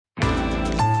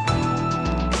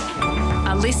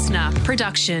a listener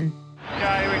production.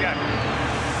 Okay, here we go.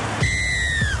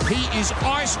 He is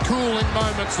ice cool in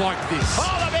moments like this.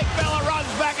 Oh, the big fella runs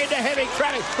back into heavy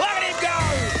traffic. Look at him go!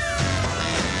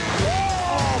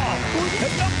 Oh, he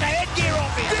knocked the headgear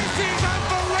off him. This is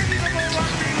unbelievable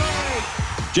rugby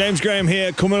league. James Graham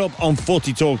here. Coming up on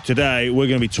Footy Talk today, we're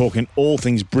going to be talking all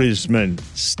things Brisbane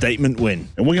statement win.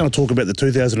 And we're going to talk about the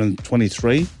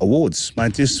 2023 awards,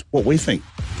 mate, just what we think.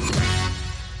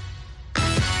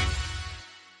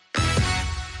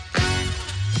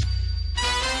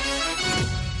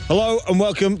 Hello and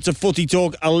welcome to Footy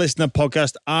Talk, a listener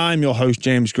podcast. I'm your host,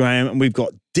 James Graham, and we've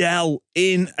got Dell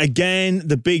in again.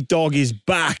 The big dog is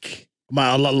back. Mate,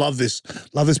 I love this.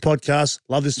 Love this podcast.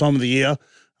 Love this time of the year.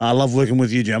 I love working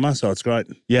with you, Gemma, so it's great.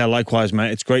 Yeah, likewise,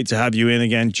 mate. It's great to have you in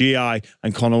again. GI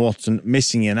and Connor Watson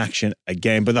missing in action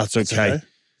again, but that's okay.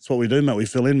 That's what we do, mate. We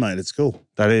fill in, mate. It's cool.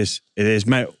 It is,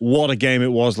 mate. What a game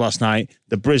it was last night.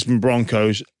 The Brisbane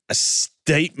Broncos, a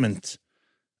statement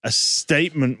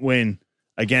win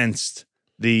against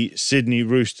the Sydney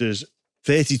Roosters.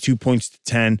 32 points to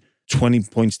 10, 20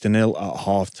 points to 0 at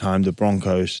halftime. The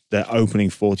Broncos, their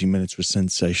opening 40 minutes was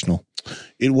sensational.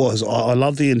 It was. I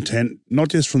love the intent, not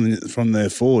just from their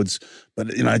forwards,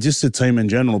 but, you know, just the team in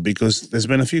general, because there's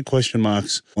been a few question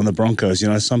marks on the Broncos. You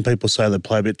know, some people say they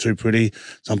play a bit too pretty.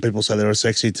 Some people say they're a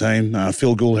sexy team.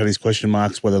 Phil Gould had his question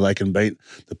marks whether they can beat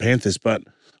the Panthers, but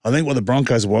I think what the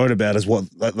Broncos are worried about is what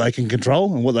they can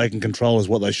control, and what they can control is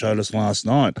what they showed us last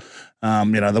night. You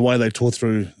know, the way they tore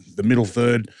through the middle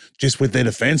third just with their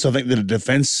defence. I think that the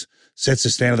defence sets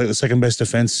the standard. I think the second best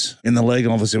defence in the league,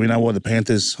 and obviously we know why the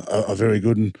Panthers are very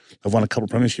good and have won a couple of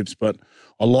premierships, but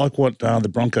I like what the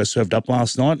Broncos served up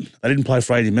last night. They didn't play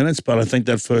for 80 minutes, but I think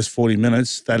that first 40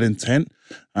 minutes, that intent,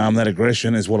 that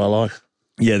aggression is what I like.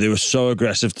 Yeah, they were so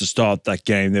aggressive to start that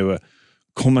game. They were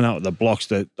coming out of the blocks.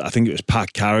 That I think it was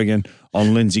Pat Carrigan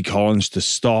on Lindsay Collins to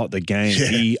start the game. Yeah.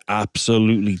 He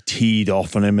absolutely teed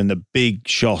off on him, and the big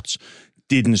shots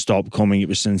didn't stop coming. It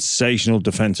was sensational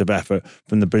defensive effort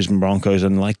from the Brisbane Broncos,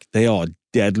 and like, they are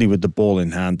deadly with the ball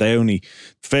in hand.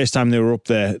 First time they were up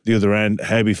there, the other end,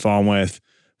 Herbie Farnworth,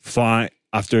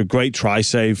 after a great try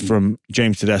save from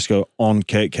James Tedesco on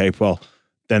Kurt Capewell,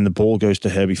 then the ball goes to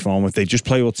Herbie Farnworth. They just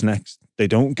play what's next. They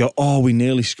don't go, oh, we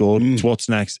nearly scored. It's what's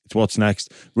next. It's what's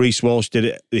next. Reece Walsh did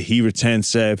it. He returned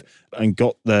serve and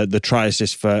got the try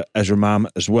assist for Ezra Mam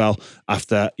as well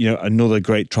after, you know, another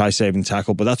great try-saving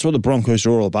tackle. But that's what the Broncos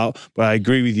are all about. But I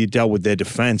agree with you, Del, with their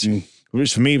defence.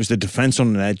 For me, it was the defence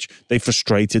on an edge. They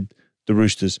frustrated the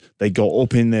Roosters. They got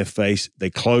up in their face. They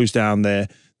closed down their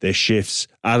shifts.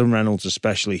 Adam Reynolds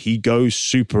especially. He goes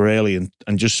super early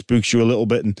and just spooks you a little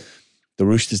bit, and the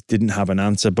Roosters didn't have an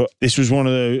answer. But this was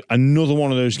another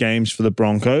one of those games for the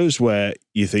Broncos where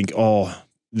you think, oh,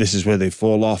 this is where they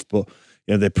fall off. But,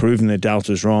 you know, they're proving their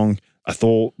doubters wrong. I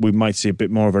thought we might see a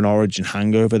bit more of an Origin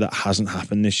hangover. That hasn't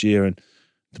happened this year, and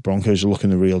the Broncos are looking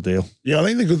the real deal. Yeah, I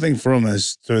think the good thing for them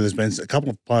is there's been a couple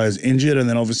of players injured, and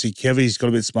then obviously Kevy's got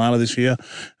a bit smarter this year.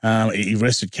 He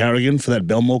rested Carrigan for that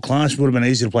Belmore clash. It would have been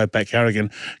easy to play Pat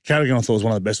Carrigan. Carrigan, I thought, was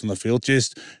one of the best on the field.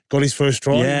 Just got his first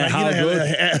try. Yeah,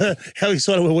 mate, how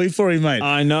excited were we for him, mate?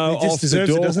 I know. He just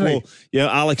deserves it, doesn't he? Yeah,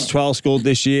 Alex Twell scored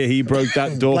this year. He broke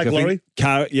that door.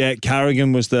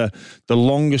 Carrigan was the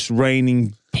longest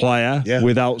reigning player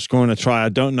without scoring a try. I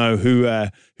don't know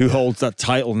who holds that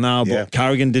title now, but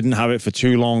Carrigan didn't have it for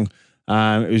too long.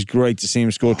 It was great to see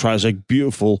him score tries. Like,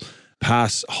 beautiful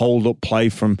pass, hold up play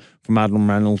from Adam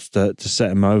Reynolds to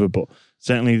set him over. But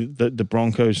certainly the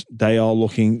Broncos, they are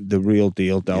looking the real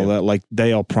deal.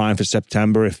 They are primed for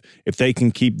September if they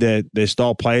can keep their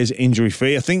star players injury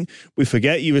free. I think we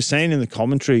forget, you were saying in the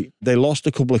commentary, they lost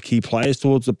a couple of key players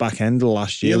towards the back end of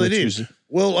last year. Yeah, they did.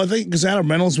 Well, I think because Adam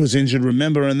Reynolds was injured,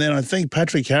 remember, and then I think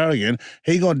Patrick Carrigan,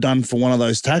 he got done for one of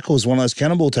those tackles, one of those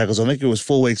cannonball tackles. I think it was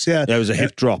 4 weeks out. Yeah, it was a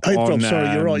hip drop.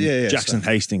 Sorry, you're right. Yeah. Jackson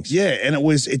Hastings. Yeah, and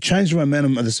it changed the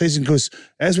momentum of the season because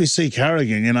as we see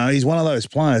Carrigan, you know, he's one of those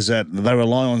players that they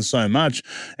rely on so much.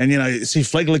 And, you know, see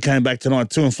Flegler came back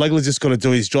tonight too, and Flegler's just got to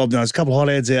do his job. Now, there's a couple of hot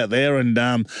heads out there, and,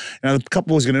 you know, a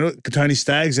couple was going to do it, Tony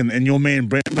Staggs and your man,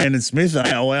 Brandon Smith.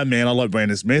 Oh, our man, I like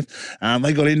Brandon Smith.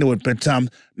 They got into it, but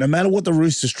no matter what the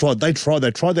Roosters tried, they tried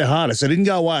their hardest. They didn't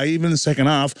go away. Even in the second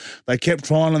half, they kept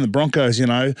trying. And the Broncos, you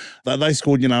know, they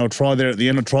scored, you know, a try there at the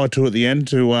end, a try two at the end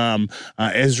to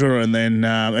Ezra, and then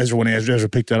Ezra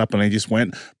picked that up and he just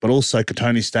went. But also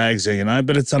Tony Staggs there, you know.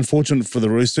 But it's unfortunate for the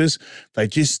Roosters. They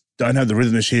just don't have the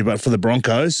rhythm this year. But for the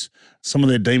Broncos, some of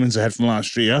their demons they had from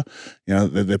last year, you know,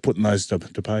 they're putting those to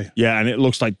pay. Yeah, and it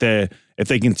looks like if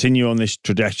they continue on this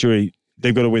trajectory,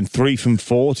 they've got to win 3 from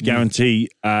 4 to guarantee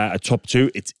a top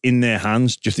 2. It's in their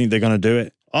hands. Do you think they're going to do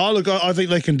it? Oh, look, I think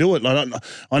they can do it. Like,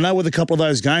 I know with a couple of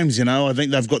those games, I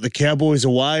think they've got the Cowboys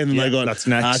away, and then they've got that's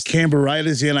next. Canberra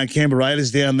Raiders, Canberra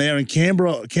Raiders down there, and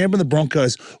Canberra and the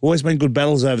Broncos always been good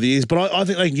battles over the years, but I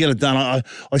think they can get it done.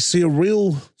 I see a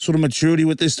real sort of maturity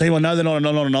with this team. I know they're not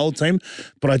an old team,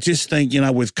 but I just think,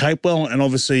 with Capewell and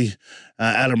obviously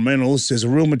Adam Reynolds, there's a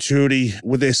real maturity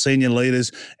with their senior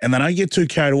leaders, and they don't get too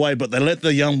carried away, but they let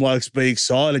the young blokes be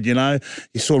excited,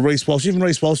 You saw Reece Walsh, even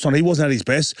Reece Walsh, he wasn't at his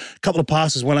best. A couple of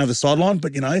passes went over the sideline,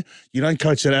 but, you don't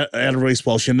coach it out of Reece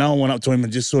Walsh. No one went up to him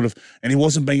and just and he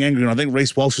wasn't being angry, and I think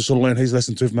Reece Walsh has sort of learned his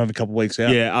lesson too from having a couple of weeks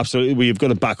out. Yeah, absolutely. Well, you've got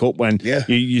to back up when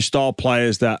you start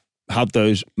players that have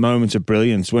those moments of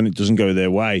brilliance when it doesn't go their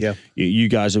way. Yeah. You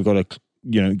guys have got to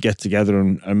get together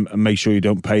and make sure you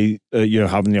don't pay,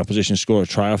 having the opposition score a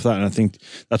try off that. And I think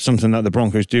that's something that the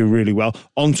Broncos do really well.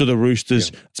 On to the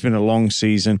Roosters. Yeah. It's been a long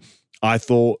season. I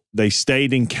thought they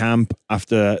stayed in camp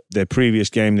after their previous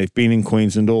game. They've been in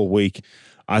Queensland all week.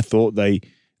 I thought they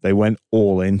went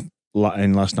all in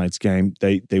last night's game.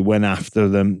 They went after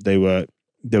them. They were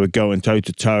going toe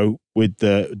to toe with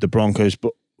the Broncos,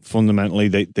 but fundamentally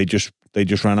they just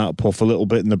ran out of puff a little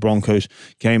bit, and the Broncos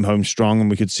came home strong, and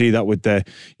we could see that with the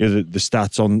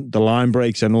stats on the line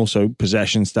breaks and also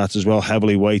possession stats as well,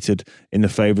 heavily weighted in the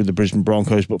favour of the Brisbane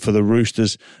Broncos. But for the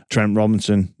Roosters, Trent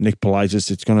Robinson, Nick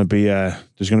Politis, it's going to be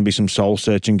there's going to be some soul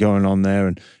searching going on there,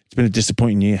 and it's been a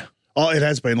disappointing year. Oh, it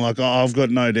has been. I've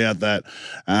got no doubt that,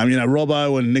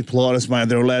 Robbo and Nick Politis, mate,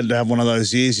 they're allowed to have one of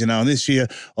those years, and this year,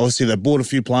 obviously, they brought a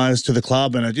few players to the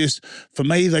club, and for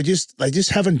me, they just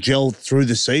haven't gelled through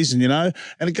the season, and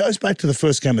it goes back to the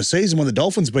first game of the season when the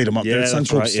Dolphins beat them up there at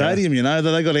Suncorp Stadium,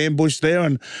 they got ambushed there,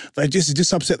 and it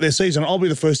just upset their season. I'll be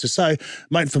the first to say,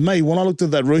 mate, for me, when I looked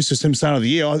at that Roosters team start of the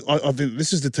year, I think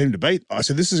this is the team to beat. I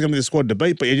said, this is going to be the squad to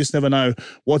beat, but you just never know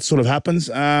what sort of happens.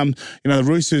 The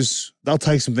Roosters, they'll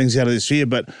take some things out of this year,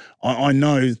 but I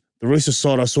know the Roosters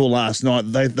side I saw last night,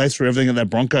 they threw everything at that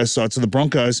Broncos side, so the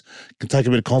Broncos can take a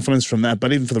bit of confidence from that.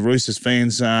 But even for the Roosters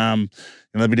fans,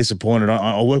 they'll be disappointed.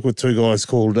 I work with two guys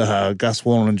called Gus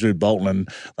Wallen and Jude Bolton, and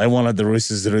they wanted the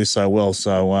Roosters to do so well,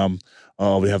 so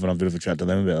I'll be having a bit of a chat to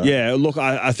them about that. Yeah, look,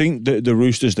 I think the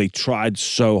Roosters, they tried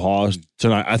so hard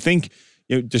tonight. I think,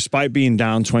 despite being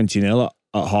down 20-0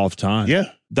 at half-time,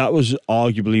 that was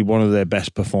arguably one of their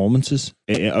best performances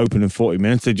in opening 40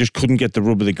 minutes. They just couldn't get the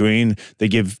rub of the green. They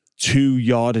give 2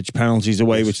 yardage penalties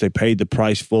away, which they paid the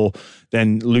price for.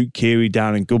 Then Luke Keary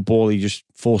down in good ball, he just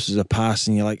forces a pass,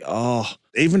 and you're like, oh.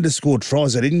 Even to score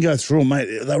tries, they didn't go through them, mate.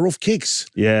 They were off kicks.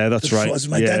 Yeah, that's right. Tries,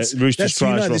 mate, Roosters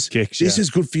tries off kicks. This is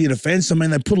good for your defence. I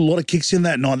mean, they put a lot of kicks in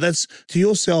that night. That's to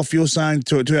yourself, you're saying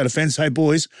to our defence, hey,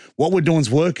 boys, what we're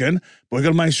doing's working, but we've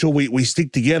got to make sure we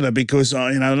stick together because,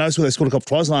 I know they scored a couple of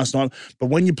tries last night, but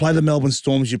when you play the Melbourne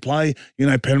Storms, you play,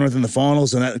 Penrith in the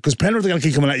finals, and that, because Penrith are going to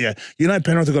keep coming at you.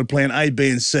 Penrith have got to play an A,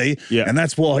 B, and C, and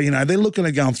that's why, they're looking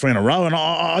at going 3 in a row, and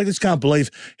I just can't believe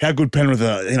how good Penrith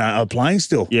are playing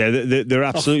still. Yeah, they're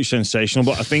absolutely sensational.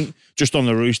 But I think just on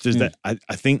the Roosters, that I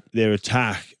think their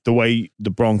attack, the way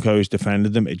the Broncos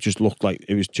defended them, it just looked like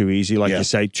it was too easy. Like you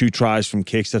say, 2 tries from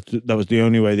kicks. That was the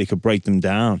only way they could break them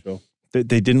down. Sure.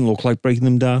 They didn't look like breaking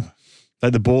them down.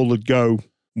 Like the ball would go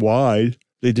wide.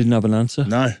 They didn't have an answer.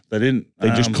 No, they didn't.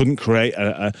 They just couldn't create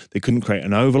they couldn't create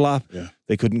an overlap. Yeah.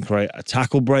 They couldn't create a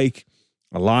tackle break,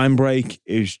 a line break.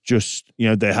 It was just,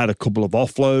 they had a couple of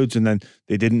offloads, and then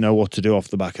they didn't know what to do off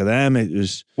the back of them. It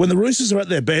was when the Roosters are at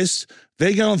their best,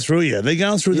 they're going through you. They're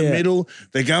going through the middle.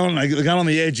 They're going on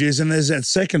the edges, and there's that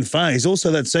second phase. Also,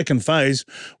 that second phase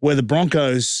where the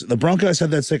Broncos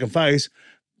had that second phase.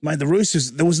 Mate, the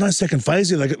Roosters, there was no second phase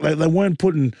here. They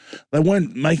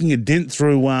weren't making a dent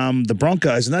through the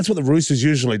Broncos, and that's what the Roosters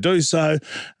usually do. So,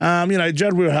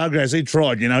 Judd Hargraves, he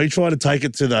tried. He tried to take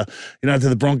it to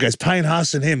the Broncos. Payne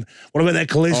Haas and him. What about that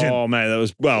collision? Oh man, that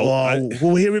was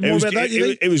we'll hear more about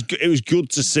that. It was good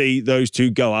to see those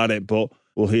two go at it, but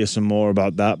we'll hear some more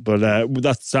about that. But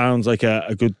that sounds like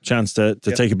a good chance to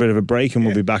take a bit of a break, and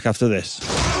we'll be back after this.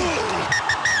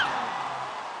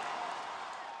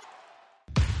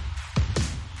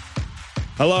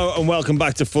 Hello and welcome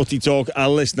back to Footy Talk, our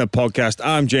listener podcast.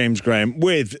 I'm James Graham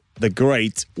with the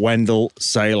great Wendell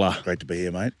Saylor. Great to be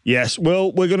here, mate. Yes,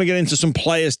 well, we're going to get into some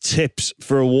players' tips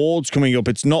for awards coming up.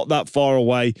 It's not that far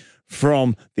away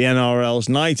from the NRL's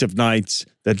Night of Nights,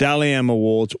 the Dally M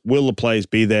Awards. Will the players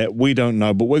be there? We don't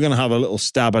know, but we're going to have a little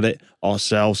stab at it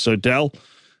ourselves. So, Del,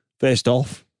 first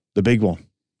off, the big one,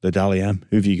 the Dally M.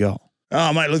 Who have you got?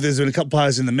 Oh, mate, look, there's been a couple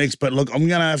players in the mix, but look, I'm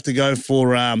going to have to go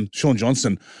for Sean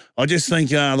Johnson. I just think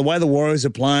the way the Warriors are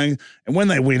playing, and when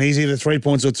they win, he's either 3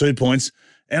 points or 2 points,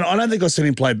 And I don't think I've seen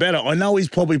him play better. I know he's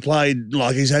probably played,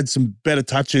 like he's had some better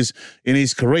touches in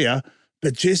his career,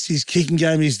 but just his kicking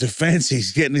game, his defence,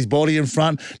 he's getting his body in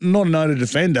front. Not a noted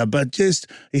defender, but just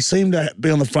he seemed to be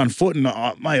on the front foot. And,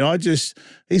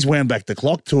 he's wound back the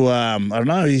clock to, I don't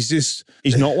know, he's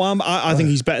not one. I think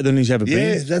he's better than he's ever been.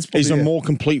 Yeah, that's probably He's a more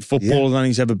complete footballer than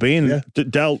he's ever been. Yeah.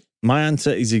 Del, my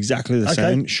answer is exactly the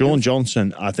same. Sean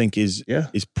Johnson, I think, is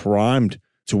primed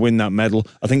to win that medal.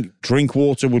 I think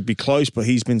Drinkwater would be close, but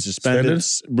he's been suspended.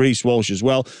 Reece Walsh as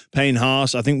well. Payne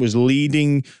Haas, I think, was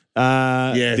leading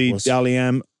the Dally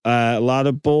M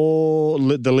leaderboard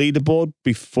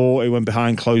before he went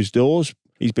behind closed doors.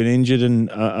 He's been injured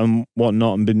and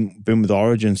whatnot and been with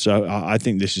Origin. So I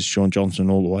think this is Sean Johnson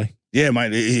all the way. Yeah,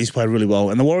 mate, he's played really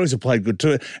well. And the Warriors have played good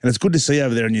too. And it's good to see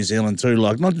over there in New Zealand too.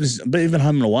 Like, not just, but even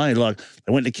home and away. Like,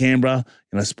 they went to Canberra,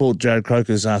 support Jared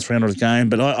Croker's 300th game.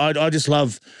 But I just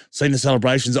love seeing the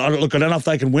celebrations. I don't know if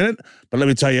they can win it, but let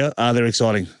me tell you, they're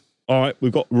exciting. All right,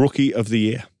 we've got Rookie of the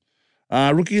Year.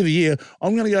 Rookie of the Year,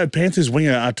 I'm going to go Panthers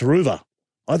winger, Taruva.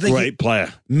 I think great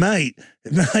player. Mate,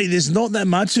 there's not that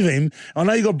much of him. I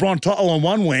know you got Bron Tottle on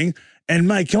one wing. And,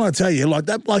 mate, can I tell you,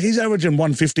 he's averaging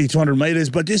 150, 200 metres,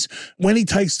 but just when he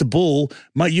takes the ball,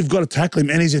 mate, you've got to tackle him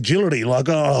and his agility.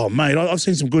 Mate, I've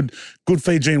seen some good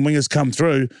Fijian wingers come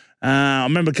through. I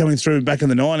remember coming through back in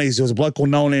the 90s, there was a bloke called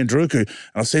Nolan Andruku. And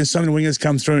I've seen so many wingers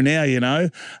come through now,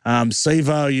 Sivo,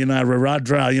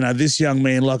 Raradra, this young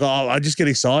man, I just get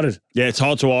excited. Yeah, it's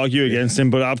hard to argue against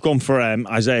him, but I've gone for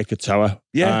Isaiah Katoa.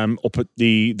 Yeah. Up at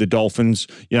the Dolphins.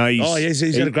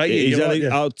 He's had a great year. He's had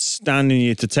an outstanding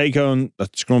year to take on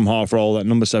that scrum half role, that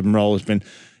number 7 role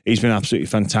he's been absolutely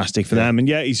fantastic for them. And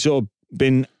he's sort of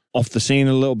been off the scene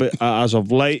a little bit as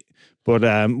of late. But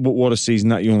what a season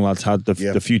that young lad's had.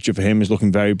 The future for him is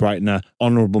looking very bright. And an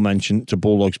honourable mention to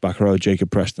Bulldogs back row,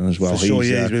 Jacob Preston as well. For sure,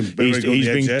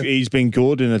 he's been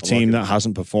good in a team that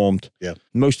hasn't performed. Yeah.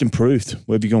 Most improved.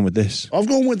 Where have you gone with this? I've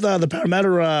gone with the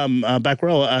Parramatta back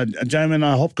row, Jamin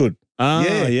Hopgood.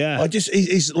 Yeah.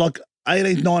 He's like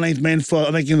 18th, 19th man for,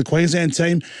 I think, in the Queensland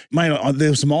team. Mate,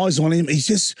 there were some eyes on him.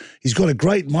 He's got a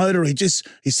great motor. He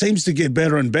seems to get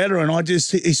better and better. And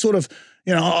he's sort of,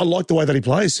 I like the way that he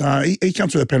plays. He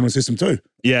comes through the Penrith system too.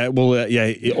 Yeah, well,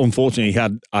 unfortunately, he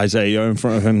had Isaiah in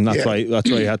front of him. That's why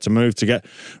he had to move to get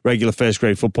regular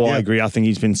first-grade football. Yeah. I agree. I think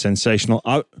he's been sensational.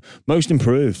 Most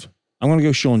improved. I'm going to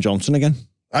go Sean Johnson again.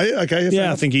 Oh, yeah? Okay.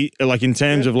 Yeah, I think he, in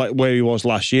terms of where he was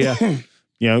last year,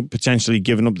 potentially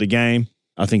giving up the game,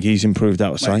 I think he's improved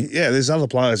out of sight. Yeah, there's other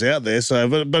players out there, so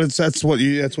but that's what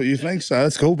you think, so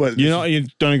that's cool. But you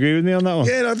don't agree with me on that one?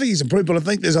 Yeah, I think he's improved, but I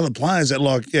think there's other players that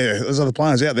there's other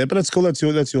players out there, but that's cool. That's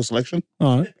your selection.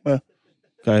 All right.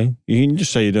 Okay, you can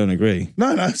just say you don't agree.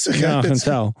 No, it's okay. No, I can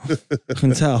tell. I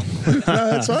can tell. No,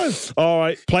 that's fine. All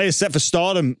right, players set for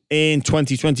stardom in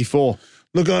 2024.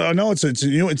 Look, I know it's a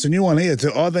new one here.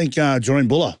 I think Jordan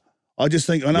Buller. I just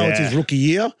think it's his rookie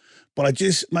year. But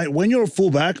mate, when you're a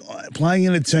fullback playing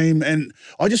in a team, and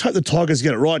I just hope the Tigers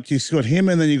get it right. You've got him,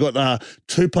 and then you've got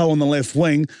Tupou on the left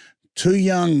wing. Too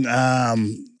young,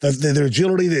 their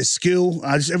agility, their skill,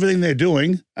 just everything they're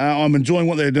doing. I'm enjoying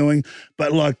what they're doing.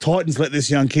 But Titans let this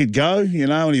young kid go,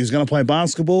 and he was going to play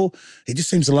basketball. He just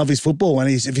seems to love his football, and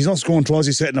if he's not scoring tries,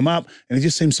 he's setting them up, and he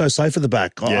just seems so safe at the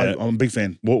back. I'm a big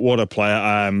fan. What a player!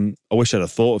 I wish I'd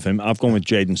have thought of him. I've gone with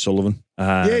Jaden Sullivan.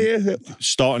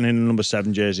 Starting in a number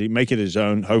 7 jersey, make it his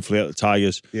own. Hopefully at the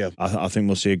Tigers. Yeah, I think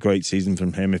we'll see a great season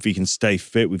from him if he can stay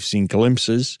fit. We've seen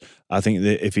glimpses. I think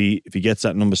that if he gets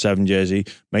that number 7 jersey,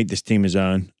 make this team his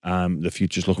own. The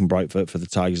future's looking bright for the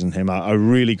Tigers and him. A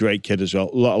really great kid as well.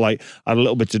 I had a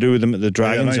little bit to do with him at the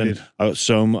Dragons,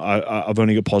 I've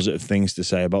only got positive things to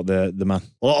say about the man.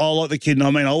 Well, I like the kid,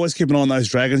 and I always keep an eye on those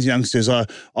Dragons youngsters. I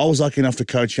was lucky enough to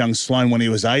coach young Sloan when he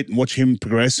was 8 and watch him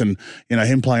progress, and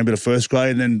him playing a bit of first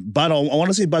grade. And then Bud, I want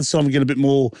to see Bud Sullivan get a bit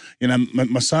more.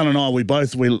 My son and I, we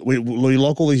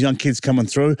like all these young kids coming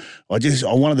through. I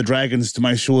wanted the Dragons to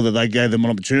make sure that they gave them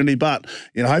an opportunity, but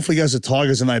hopefully he goes to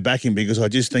Tigers and they back him, because I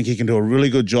just think he can do a really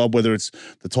good job, whether it's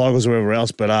the Tigers or wherever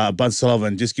else. But Bud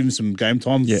Sullivan, just give him some game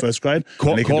time first grade.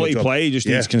 Quality play, he just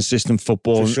needs consistent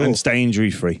football and stay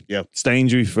injury free. Yeah, stay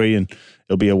injury free, and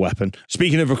it'll be a weapon.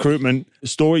 Speaking of recruitment,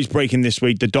 stories breaking this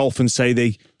week. The Dolphins say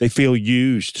they feel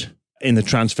used in the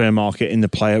transfer market, in the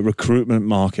player recruitment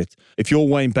market. If you're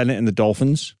Wayne Bennett and the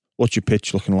Dolphins, what's your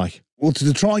pitch looking like? Well,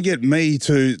 to try and get me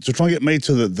to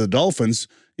the Dolphins,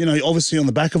 obviously on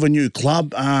the back of a new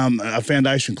club, a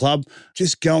foundation club,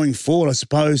 just going forward, I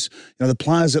suppose, the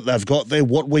players that they've got there,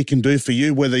 what we can do for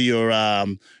you, whether you're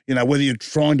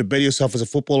trying to better yourself as a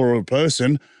footballer or a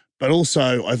person, But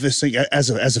also, I just think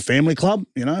as a family club,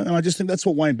 and I just think that's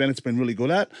what Wayne Bennett's been really good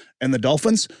at. And the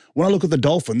Dolphins, when I look at the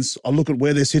Dolphins, I look at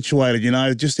where they're situated,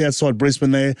 just outside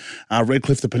Brisbane there,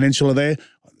 Redcliffe, the peninsula there.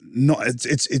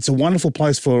 It's a wonderful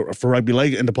place for rugby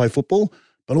league and to play football,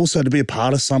 but also to be a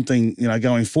part of something,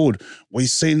 going forward. We've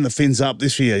seen the fins up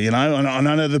this year, and I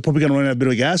know they're probably going to run out a bit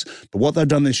of gas, but what they've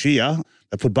done this year,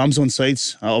 they put bums on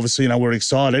seats. Obviously, we're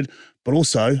excited, but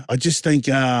also I just think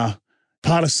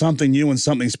part of something new and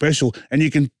something special, and you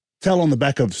can tell on the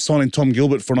back of signing Tom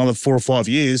Gilbert for another 4 or 5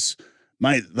 years,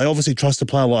 mate, they obviously trust a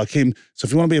player like him. So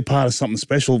if you want to be a part of something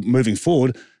special moving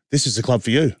forward, this is the club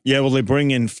for you. Yeah, well, they bring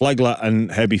in Flegler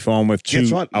and Herbie Farm with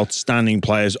two outstanding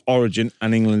players, Origin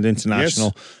and England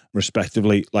International,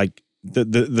 respectively. Like,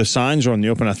 the signs are on the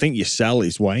up, and I think your sell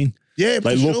is Wayne. Yeah,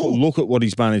 look at what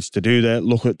he's managed to do there.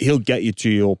 He'll get you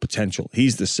to your potential.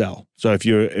 He's the sell. So if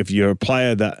you're a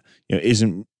player that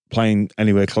isn't playing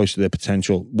anywhere close to their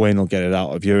potential, Wayne will get it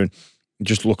out of you. And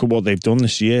just look at what they've done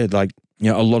this year. Like,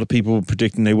 a lot of people were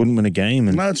predicting they wouldn't win a game.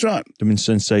 And no, that's right. They've been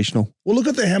sensational. Well, look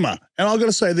at the Hammer. And I've got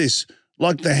to say this.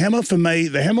 Like, the Hammer, for me,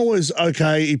 the Hammer was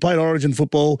okay. He played Origin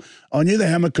football. I knew the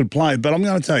Hammer could play. But I'm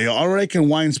going to tell you, I reckon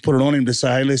Wayne's put it on him to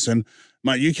say, hey, listen,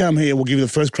 mate, you come here, we'll give you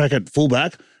the first crack at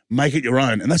fullback. Make it your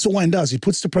own. And that's what Wayne does. He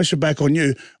puts the pressure back on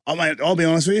you. I'll be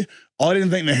honest with you, I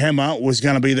didn't think the Hammer was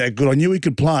going to be that good. I knew he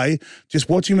could play. Just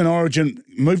watching him in Origin,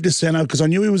 move to centre, because I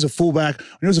knew he was a fullback. I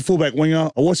knew he was a fullback winger.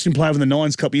 I watched him play with the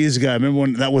Nines a couple of years ago. Remember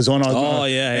when that was on? And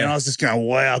I was just going,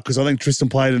 wow, because I think Tristan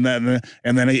played in that,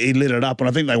 and then he lit it up. And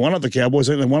I think they won at the Cowboys.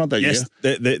 I think they won it that year. Yes,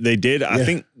 they did. Yeah. I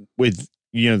think with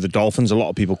the Dolphins, a lot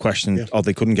of people questioned,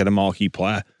 they couldn't get a marquee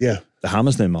player. Yeah. The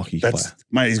Hammer's their marquee player.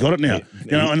 Mate, he's got it now.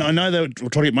 And I know they were trying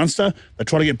to get Munster, they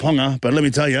try to get Ponga, but let me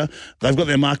tell you, they've got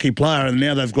their marquee player, and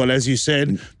now they've got, as you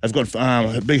said, they've got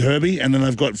Big Herbie, and then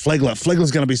they've got Flegler. Flegler's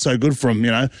going to be so good for them,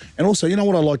 And also,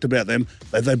 what I liked about them?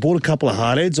 They bought a couple of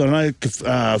hardheads. I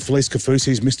know Felice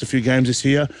Kafusi's missed a few games this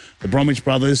year. The Bromwich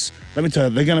brothers, let me tell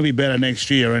you, they're going to be better next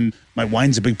year, and mate,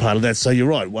 Wayne's a big part of that. So you're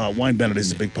right. Well, Wayne Bennett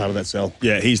is a big part of that sell.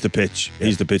 Yeah, he's the pitch. Yeah.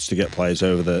 He's the pitch to get players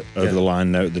over the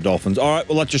line now at the Dolphins. All right,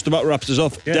 well, that just about wraps us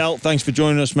off. Yeah. Del, thanks for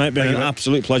joining us, mate. Been an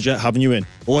absolute pleasure having you in.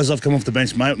 Always love coming off the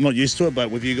bench, mate. I'm not used to it, but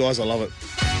with you guys, I love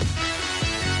it.